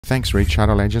Thanks Raid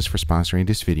Shadow Legends for sponsoring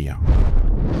this video.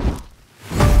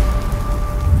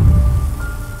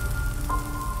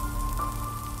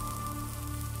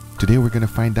 Today we're gonna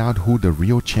find out who the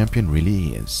real champion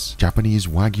really is. Japanese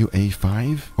Wagyu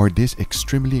A5 or this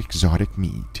extremely exotic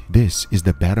meat. This is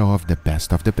the battle of the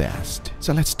best of the best.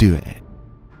 So let's do it.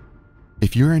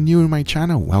 If you are new in my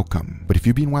channel, welcome. But if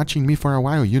you've been watching me for a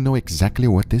while, you know exactly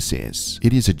what this is.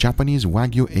 It is a Japanese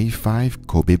Wagyu A5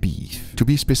 Kobe beef. To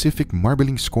be specific,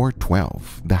 marbling score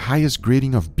 12, the highest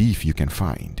grading of beef you can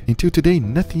find. Until today,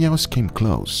 nothing else came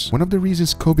close. One of the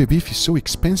reasons Kobe beef is so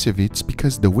expensive, it's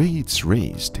because the way it's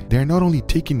raised. They are not only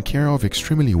taken care of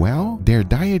extremely well, their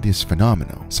diet is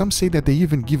phenomenal. Some say that they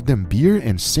even give them beer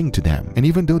and sing to them. And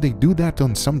even though they do that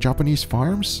on some Japanese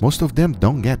farms, most of them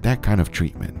don't get that kind of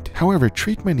treatment. However,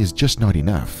 treatment is just not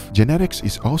enough. Genetics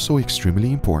is also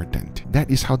extremely important. That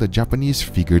is how the Japanese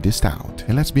figured this out.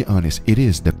 And let's be honest, it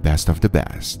is the best of the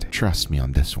best. Trust me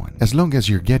on this one. As long as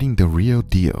you're getting the real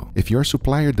deal. If your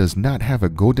supplier does not have a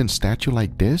golden statue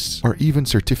like this, or even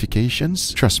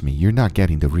certifications, trust me, you're not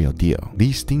getting the real deal.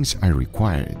 These things are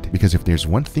required. Because if there's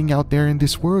one thing out there in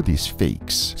this world, it's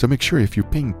fakes. So make sure if you're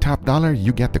paying top dollar,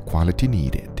 you get the quality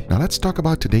needed. Now let's talk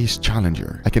about today's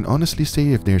challenger. I can honestly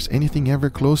say if there's anything ever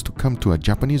close to come to a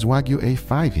Japanese Wagyu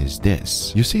A5 is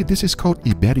this. You see, this is called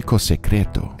Iberico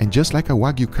Secreto. And just like a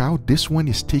Wagyu cow, this one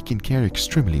is taken care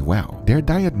extremely well. Their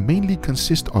diet mainly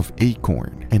consists of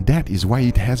acorn. And that is why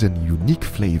it has a unique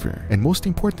flavor. And most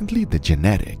importantly, the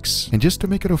genetics. And just to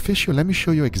make it official, let me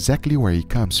show you exactly where it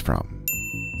comes from.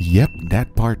 Yep,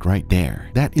 that part right there.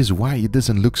 That is why it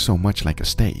doesn't look so much like a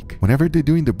steak. Whenever they're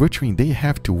doing the butchering, they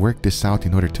have to work this out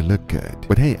in order to look good.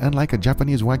 But hey, unlike a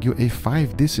Japanese Wagyu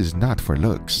A5, this is not for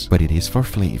looks, but it is for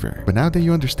flavor. But now that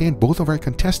you understand both of our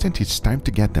contestants, it's time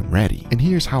to get them ready. And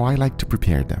here's how I like to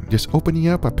prepare them. Just opening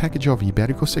up a package of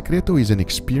Iberico Secreto is an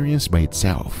experience by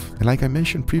itself. And like I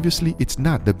mentioned previously, it's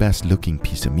not the best looking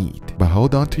piece of meat. But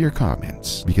hold on to your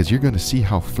comments, because you're gonna see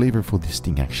how flavorful this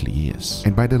thing actually is.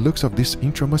 And by the looks of this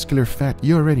intramuscular fat,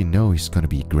 you already know it's gonna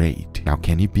be great. Now,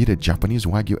 can it beat a Japanese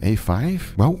Wagyu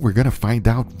A5? Well, we're gonna find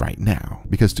out right now.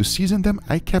 Because to season them,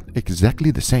 I kept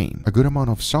exactly the same. A good amount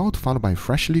of salt followed by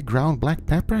freshly ground black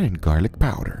pepper and garlic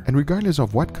powder. And regardless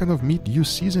of what kind of meat you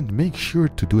seasoned, make sure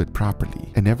to do it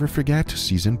properly. And never forget to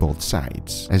season both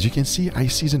sides. As you can see, I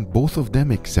seasoned both of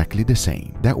them exactly the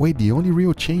same. That way, the only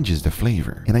real change is the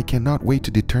flavor. And I cannot wait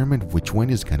to determine which one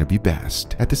is gonna be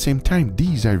best. At the same time,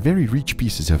 these are very rich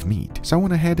pieces of meat. So I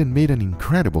went ahead and made an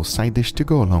incredible side dish to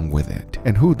go along with it.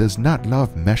 And who does not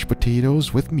love mashed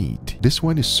potatoes with meat? This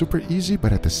one is super easy,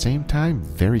 but at the same time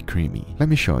very creamy. Let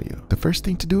me show you. The first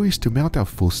thing to do is to melt a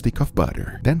full stick of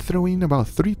butter. Then throw in about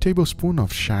 3 tablespoons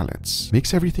of shallots.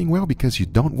 Mix everything well because you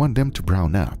don't want them to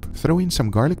brown up. Throw in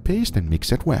some garlic paste and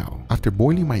mix it well. After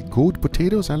boiling my gold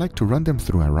potatoes, I like to run them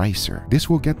through a ricer. This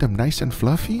will get them nice and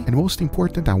fluffy, and most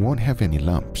important, I won't have any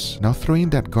lumps. Now throw in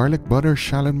that garlic butter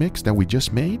shallot mix that we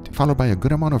just made, followed by a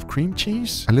good amount of cream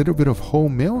cheese, a little bit of whole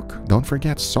milk, don't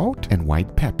forget salt and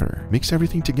white pepper. Mix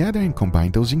everything together and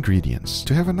combine those ingredients.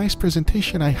 To have a nice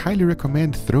presentation, I highly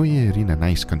recommend throwing it in a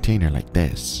nice container like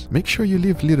this. Make sure you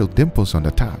leave little dimples on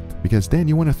the top, because then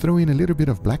you want to throw in a little bit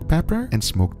of black pepper and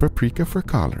smoked paprika for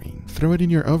coloring. Throw it in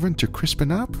your oven to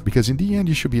crispen up, because in the end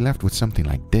you should be left with something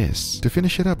like this. To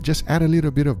finish it up, just add a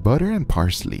little bit of butter and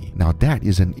parsley. Now that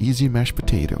is an easy mashed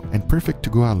potato and perfect to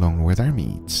go along with our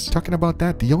meats. Talking about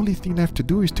that, the only thing left to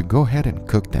do is to go ahead and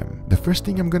cook them. The first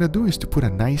thing I'm gonna do is to put a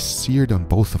nice seared on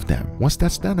both of them. Once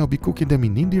that's done, I'll be cooking them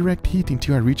in indirect heat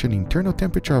until I reach an internal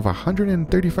temperature of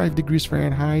 135 degrees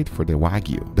Fahrenheit for the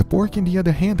Wagyu. The pork, in the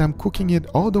other hand, I'm cooking it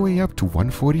all the way up to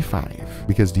 145,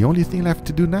 because the only thing left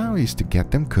to do now is to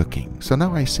get them cooking. So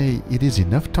now I say it is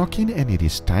enough talking and it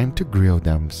is time to grill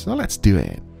them. So let's do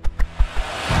it.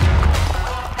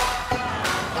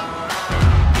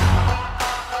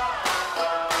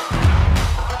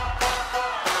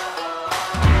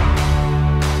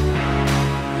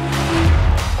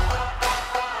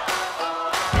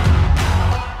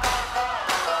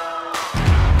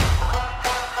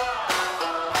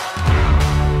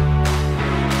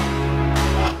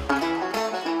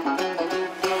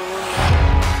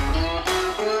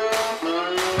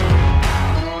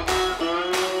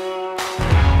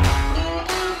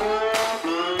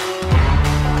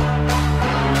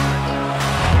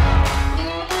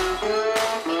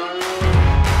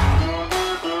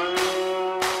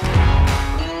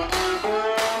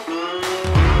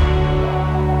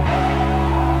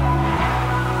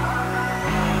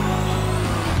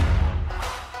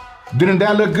 Didn't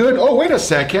that look good? Oh, wait a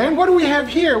second. What do we have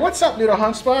here? What's up, little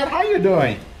hunk spot? How you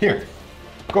doing? Here,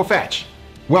 go fetch.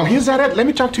 Well, here's at it. Let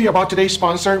me talk to you about today's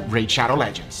sponsor, Raid Shadow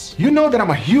Legends. You know that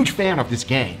I'm a huge fan of this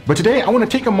game, but today I want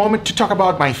to take a moment to talk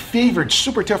about my favorite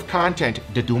super tough content,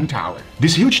 the Doom Tower.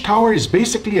 This huge tower is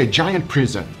basically a giant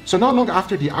prison. So not long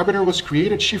after the Arbiter was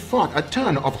created, she fought a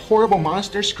ton of horrible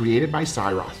monsters created by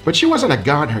Cyroth. But she wasn't a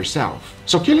god herself,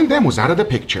 so killing them was out of the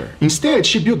picture. Instead,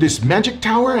 she built this magic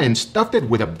tower and stuffed it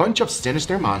with a bunch of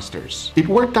sinister monsters. It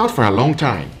worked out for a long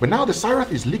time, but now the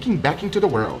Cyroth is leaking back into the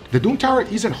world. The Doom Tower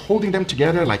isn't holding them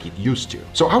together like it used to.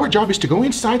 So our job is to go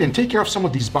inside and take care of some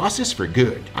of these bosses for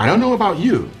good. I don't know about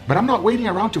you, but I'm not waiting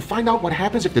around to find out what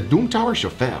happens if the Doom Tower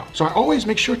should fail. So I always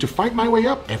make sure to fight my way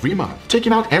up every month,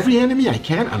 taking out every enemy I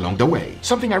can along the way.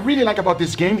 Something I really like about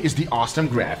this game is the awesome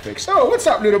graphics. Oh, what's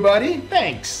up, little buddy?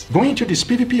 Thanks. Going into this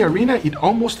PvP arena, it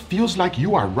almost feels like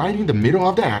you are right in the middle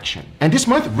of the action. And this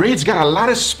month, Raid's got a lot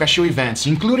of special events,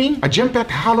 including a gem-packed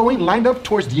Halloween lined up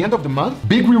towards the end of the month,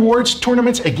 big rewards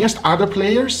tournaments against other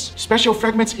players, special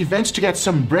fragments events to get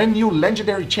some brand new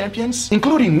legendary champions,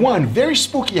 including one very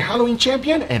spooky Halloween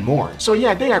champion and more. So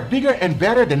yeah, they are bigger and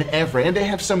better than ever, and they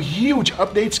have some huge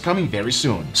updates coming very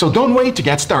soon. So don't wait to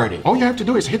get started. All you have to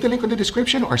do is hit the link in the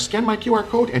description or scan my QR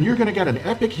code and you're gonna get an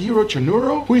epic hero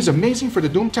Chanuro, who is amazing for the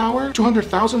Doom Tower,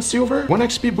 200,000 silver, 1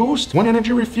 XP boost, 1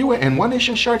 energy refuel, and 1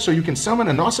 nation shard so you can summon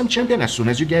an awesome champion as soon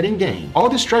as you get in game. All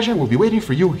this treasure will be waiting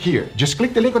for you here. Just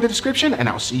click the link in the description and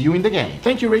I'll see you in the game.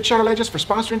 Thank you Raid Shadow Legends for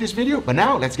sponsoring this video, but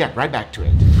now let's get right back to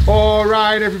it. All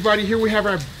right, everybody, here we have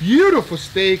our beautiful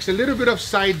steaks, a little bit of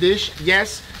side dish.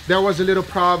 Yes, there was a little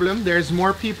problem. There's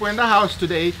more people in the house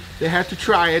today. They had to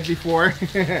try it before.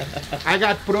 I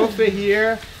got Prof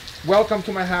here. Welcome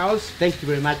to my house. Thank you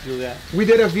very much, Guga. We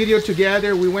did a video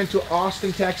together. We went to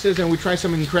Austin, Texas, and we tried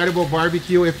some incredible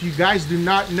barbecue. If you guys do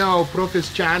not know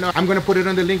Prof's channel, I'm going to put it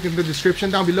on the link in the description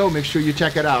down below. Make sure you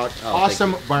check it out. Oh,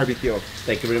 awesome barbecue.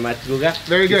 Thank you very much, Guga.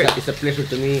 Very good. It's a pleasure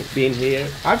to me being here.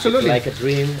 Absolutely. It's like a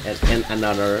dream and an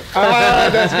honor.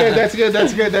 That's good. That's good.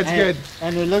 That's good. That's good.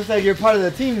 And it looks like you're part of the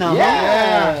team now.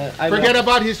 Yeah. Forget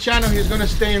about his channel. He's going to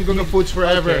stay in GUGAFOODS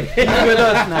forever. Okay. He's with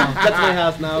us now. That's my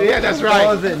house now. Yeah, that's That right.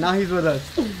 was it. Now he's with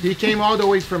us. He came all the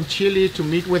way from Chile to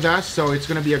meet with us, so it's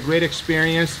going to be a great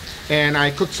experience. And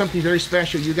I cooked something very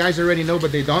special. You guys already know,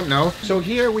 but they don't know. So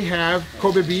here we have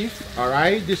Kobe beef. All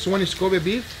right. This one is Kobe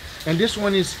beef. And this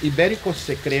one is Iberico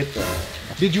Secreto.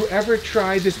 Did you ever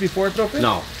try this before, Prof?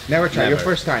 No. Never tried. Never. Your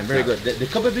first time. Very good. The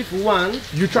Kobe beef one.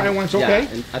 You tried it once, okay?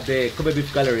 Yeah, at the Kobe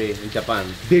beef gallery in Japan.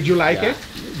 Did you like it?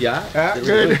 Yeah.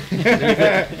 Good.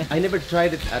 I never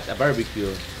tried it at a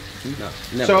barbecue. No,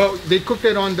 never. So they cooked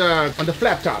it on the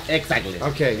flat top. Exactly.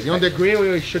 Okay. Exactly. On the grill,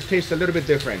 it should taste a little bit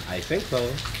different. I think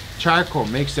so. Charcoal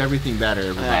makes everything better,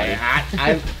 everybody.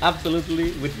 I'm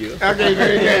absolutely with you. Okay,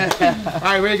 very good. All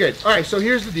right, very good. All right, so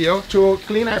here's the deal. To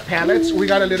clean our palettes, we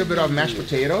got a little bit of mashed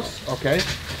potatoes, okay?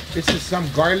 This is some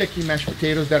garlicky mashed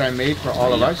potatoes that I made for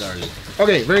all of us. Garlic.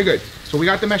 Okay, very good. So we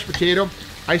got the mashed potato.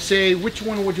 I say, which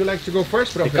one would you like to go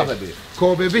first, Prof? The Kobe beef.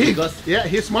 Kobe beef. Because yeah,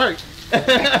 he's smart.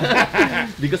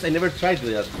 Because I never tried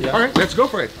that. Yeah. All right, let's go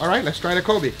for it. All right, let's try the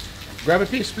Kobe. Grab a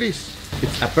piece, please.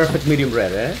 It's a perfect medium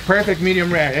rare, eh? Perfect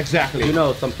medium rare, exactly. You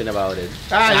know something about it.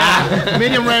 Yeah.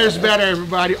 Medium rare is better,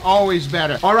 everybody. Always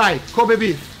better. All right, Kobe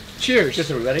beef. Cheers.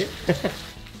 Cheers, everybody.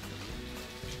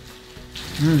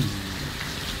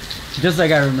 Just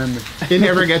like I remember. It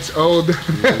never gets old.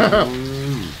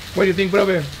 What do you think,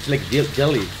 brother? It's like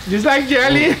jelly. Just like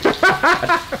jelly?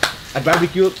 At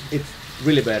barbecue, it's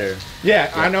really better.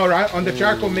 Yeah, I know, right? On the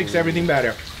charcoal makes everything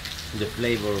better. The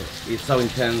flavor is so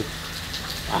intense.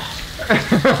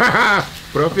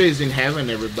 Prof is in heaven,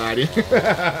 everybody.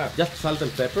 Just salt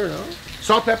and pepper, no?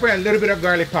 Salt, pepper, and a little bit of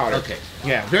garlic powder. Okay.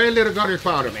 Yeah, very little garlic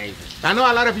powder. Amazing. I know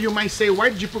a lot of you might say, why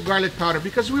did you put garlic powder?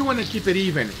 Because we want to keep it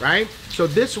even, right? So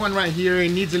this one right here,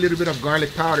 it needs a little bit of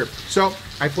garlic powder. So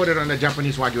I put it on the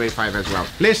Japanese Wagyu A5 as well.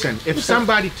 Listen, if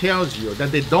somebody tells you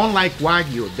that they don't like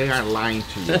Wagyu, they are lying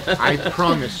to you. I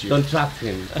promise you. Don't trust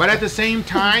him. But at the same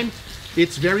time,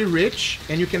 it's very rich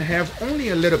and you can have only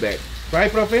a little bit. Right,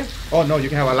 Prof? Oh no, you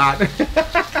can have a lot.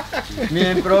 Me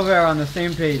and Prof are on the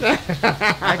same page.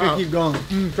 I could keep going.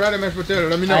 Try the mashed potato,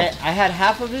 let me know. I had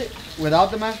half of it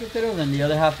without the mashed potatoes and the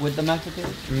other half with the mashed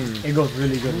potatoes. It goes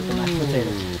really good with the mashed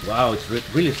potatoes. Wow, it's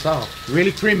really soft.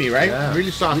 Really creamy, right? Yeah, really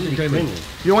soft really and creamy. creamy.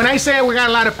 You know, when I say we got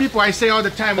a lot of people, I say all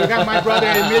the time, we got my brother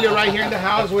Emilio right here in the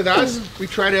house with us. We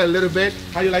tried it a little bit.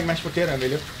 How do you like mashed potato,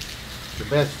 Emilio? The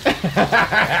best.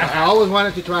 I always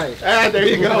wanted to try it. There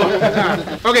you go.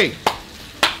 Okay,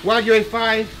 Wagyu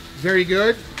A5, very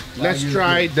good. Let's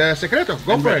try the Secreto.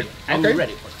 Go for it. I'm Okay?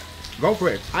 ready for that. Go for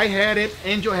it. I had it,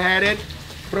 Angel had it.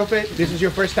 Profe, this is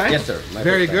your first time? Yes, sir. My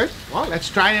Very first good. Well, let's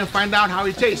try it and find out how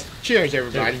it tastes. Cheers,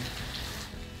 everybody.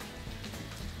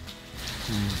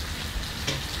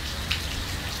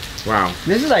 Wow.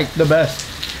 This is like the best.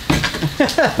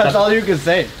 That's all you can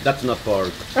say. That's not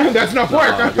pork. That's not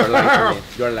pork. No, you're lying to me.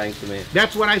 You're lying to me.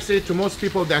 That's what I say to most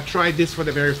people that try this for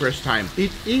the very first time.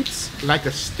 It eats like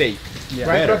a steak. Yeah.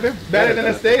 Right, Better. Prof? Better than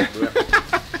a steak?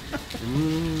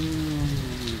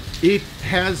 It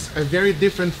has a very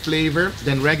different flavor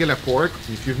than regular pork.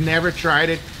 If you've never tried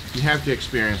it, you have to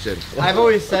experience it. I've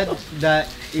always said that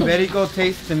Iberico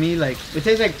tastes to me like, it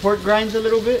tastes like pork grinds a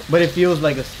little bit, but it feels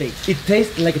like a steak. It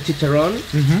tastes like a chicharron,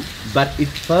 but it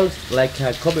feels like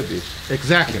a Kobe beef.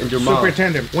 Exactly. In your Super mouth.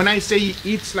 tender. When I say it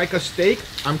eats like a steak,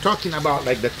 I'm talking about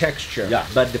like the texture. Yeah,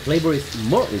 but the flavor is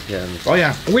more intense. Oh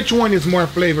yeah. Which one is more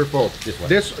flavorful? This one.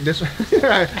 This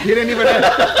he didn't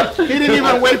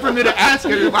even wait for me to ask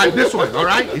it. Like this one, all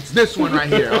right? It's this one right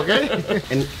here, okay?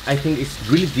 And I think it's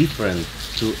really different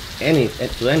to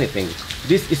anything.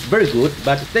 This is very good,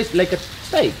 but it tastes like a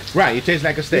steak. Right, it tastes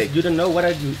like a steak. You don't know what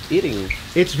are you eating.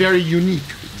 It's very unique.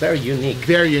 Very unique.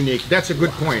 Very unique. That's a good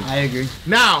point. I agree.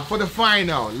 Now, for the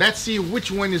final, let's see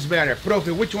which one is better. Prof,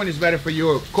 which one is better for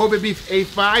you? Kobe beef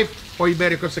A5 or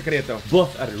Iberico Secreto?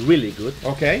 Both are really good,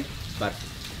 Okay. but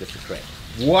the secret.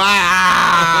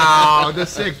 Wow, the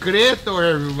Secreto,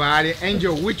 everybody.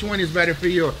 Angel, which one is better for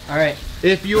you? All right.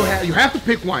 If you have to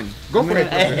pick one, go for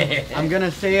it. I'm gonna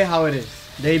say it how it is.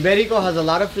 The Iberico has a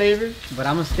lot of flavor, but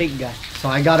I'm a steak guy, so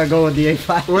I gotta go with the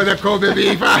A5. With a Kobe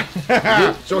beef.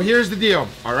 So here's the deal,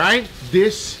 all right?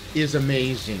 This is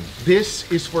amazing.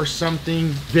 This is for something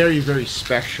very, very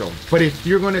special. But if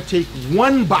you're gonna take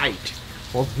one bite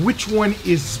of which one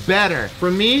is better, for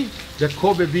me, the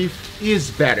Kobe beef is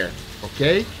better,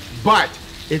 okay? But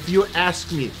if you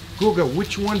ask me, Guga,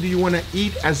 which one do you wanna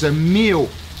eat as a meal?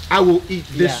 I will eat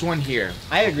this one here.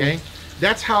 I agree. Okay?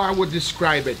 That's how I would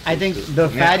describe it. I think the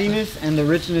fattiness and the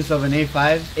richness of an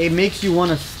A5, it makes you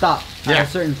want to stop at a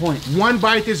certain point. One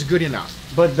bite is good enough.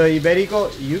 But the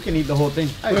Iberico, you can eat the whole thing.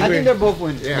 I agree. think they're both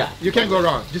winners. Yeah. You can't go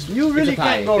wrong. Just You really It's a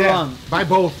tie. can't go wrong. buy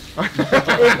both.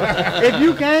 If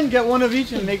you can, get one of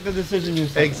each and make the decision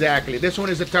yourself. Exactly. This one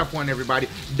is a tough one, everybody.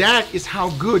 That is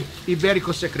how good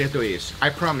Iberico Secreto is.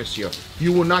 I promise you.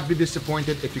 You will not be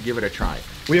disappointed if you give it a try.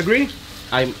 We agree?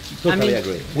 I totally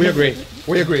agree. We agree.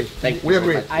 We agree. Thank you We so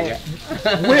agree. much.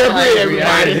 We agree,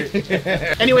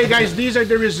 everybody. Anyway, guys, these are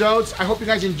the results. I hope you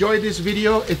guys enjoyed this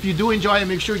video. If you do enjoy it,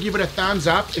 make sure you give it a thumbs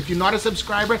up. If you're not a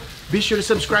subscriber, be sure to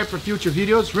subscribe for future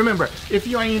videos. Remember, if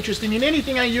you are interested in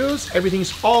anything I use,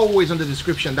 everything's always in the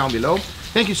description down below.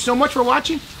 Thank you so much for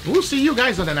watching. We'll see you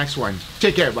guys on the next one.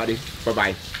 Take care, buddy.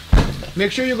 Bye-bye.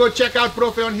 Make sure you go check out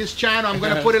Prof on his channel. I'm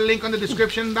going to put a link on the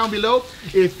description down below.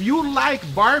 If you like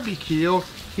barbecue,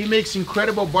 he makes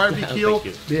incredible barbecue,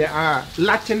 the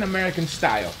Latin American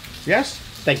style. Yes?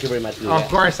 Thank you very much. Of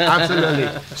course, absolutely.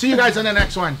 See you guys on the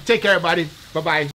next one. Take care, everybody. Bye-bye.